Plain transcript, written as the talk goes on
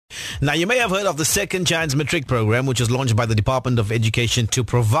Now, you may have heard of the Second Chance Matric program, which was launched by the Department of Education to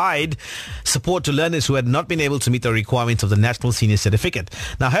provide support to learners who had not been able to meet the requirements of the National Senior Certificate.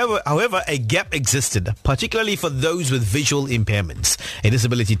 Now, however, a gap existed, particularly for those with visual impairments. A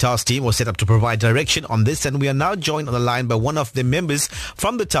disability task team was set up to provide direction on this, and we are now joined on the line by one of the members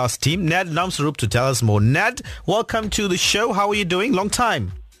from the task team, Nad Ramsarup, to tell us more. Nad, welcome to the show. How are you doing? Long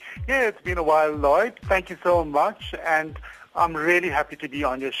time. Yeah, it's been a while, Lloyd. Thank you so much. And I'm really happy to be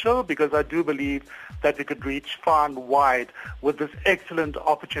on your show because I do believe that we could reach far and wide with this excellent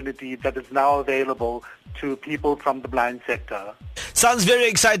opportunity that is now available to people from the blind sector. Sounds very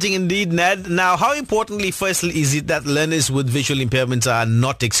exciting indeed, Nad. Now, how importantly, firstly, is it that learners with visual impairments are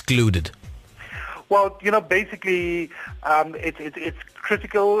not excluded? Well, basically, it's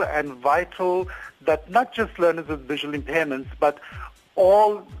critical and vital that not just learners with visual impairments, but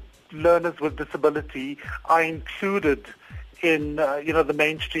all learners with disability are included in, the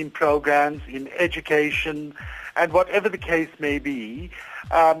mainstream programs, in education, and whatever the case may be.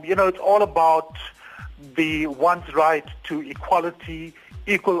 It's all about one's right to equality,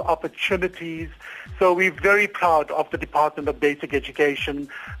 equal opportunities. So we're very proud of the Department of Basic Education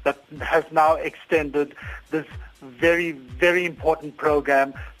that has now extended this very, very important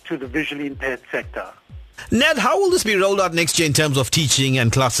program to the visually impaired sector. Ned, how will this be rolled out next year in terms of teaching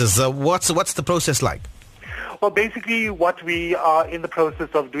and classes? What's the process like? Well, basically what we are in the process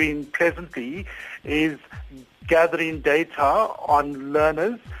of doing presently is gathering data on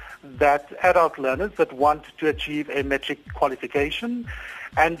adult learners that want to achieve a metric qualification.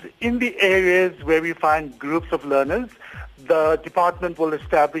 And in the areas where we find groups of learners, the department will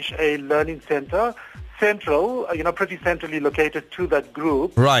establish a learning center, pretty centrally located to that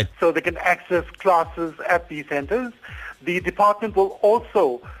group. Right. So they can access classes at these centers. The department will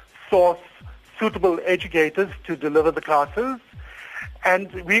also source suitable educators to deliver the classes.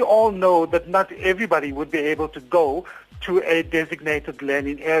 And we all know that not everybody would be able to go to a designated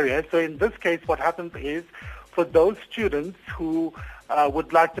learning area. So in this case, what happens is for those students who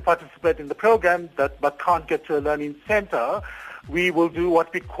would like to participate in the program but can't get to a learning center, we will do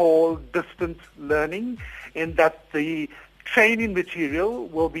what we call distance learning, in that the training material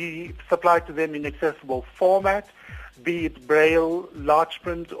will be supplied to them in accessible format, be it Braille, large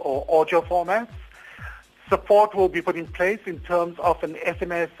print, or audio formats. Support will be put in place in terms of an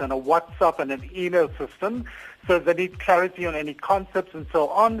SMS and a WhatsApp and an email system. So if they need clarity on any concepts and so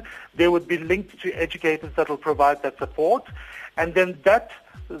on, they would be linked to educators that will provide that support. And then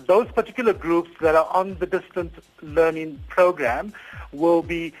those particular groups that are on the distance learning program will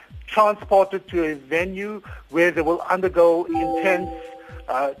be transported to a venue where they will undergo intense,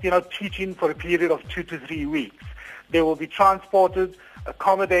 teaching for a period of 2 to 3 weeks. They will be transported,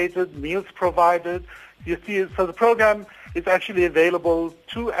 accommodated, meals provided. You see, so the program is actually available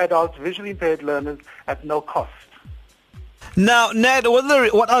to adult visually impaired learners at no cost. Now, Ned,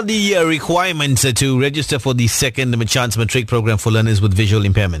 what are the requirements to register for the Second Chance Matric program for learners with visual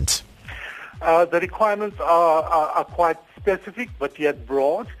impairments? The requirements are quite specific but yet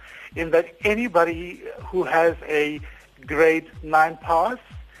broad, in that anybody who has a grade 9 pass,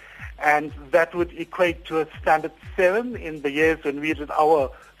 and that would equate to a standard 7 in the years when we did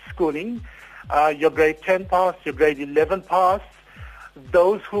our schooling, your grade 10 pass, your grade 11 pass,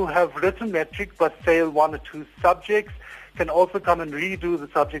 those who have written metric but failed 1 or 2 subjects can also come and redo the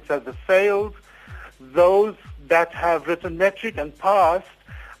subjects as they failed. Those that have written metric and passed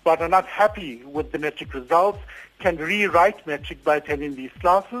but are not happy with the metric results can rewrite metric by attending these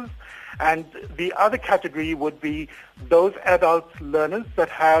classes. And the other category would be those adult learners that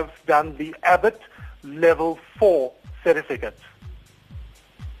have done the Abbott Level 4 certificate.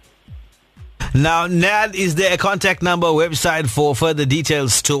 Now, Nad, is there a contact number, website for further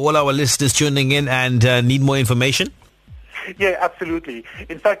details to all our listeners tuning in and need more information? Yeah, absolutely.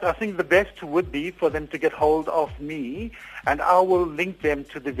 In fact, I think the best would be for them to get hold of me, and I will link them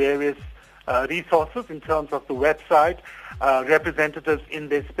to the various resources in terms of the website, representatives in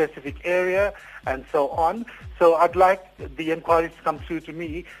their specific area, and so on. So I'd like the inquiries to come through to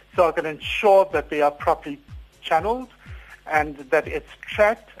me so I can ensure that they are properly channeled and that it's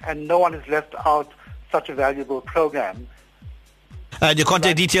tracked and no one is left out such a valuable program. And your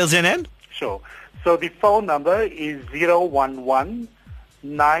contact details, Nen? Sure. So the phone number is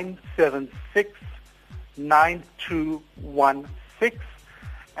 011-976-9216,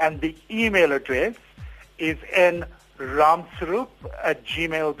 and the email address is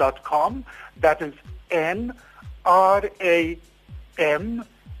nramsarup@gmail.com. That is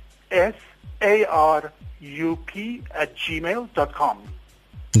NRAMSARUP@gmail.com.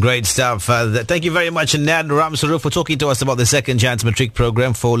 Great stuff. Thank you very much, Nad Ramsarup, for talking to us about the Second Chance Matric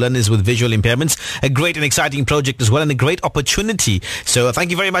program for learners with visual impairments. A great and exciting project as well, and a great opportunity. So thank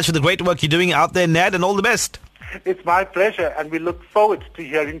you very much for the great work you're doing out there, Nad, and all the best. It's my pleasure, and we look forward to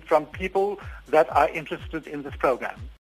hearing from people that are interested in this program.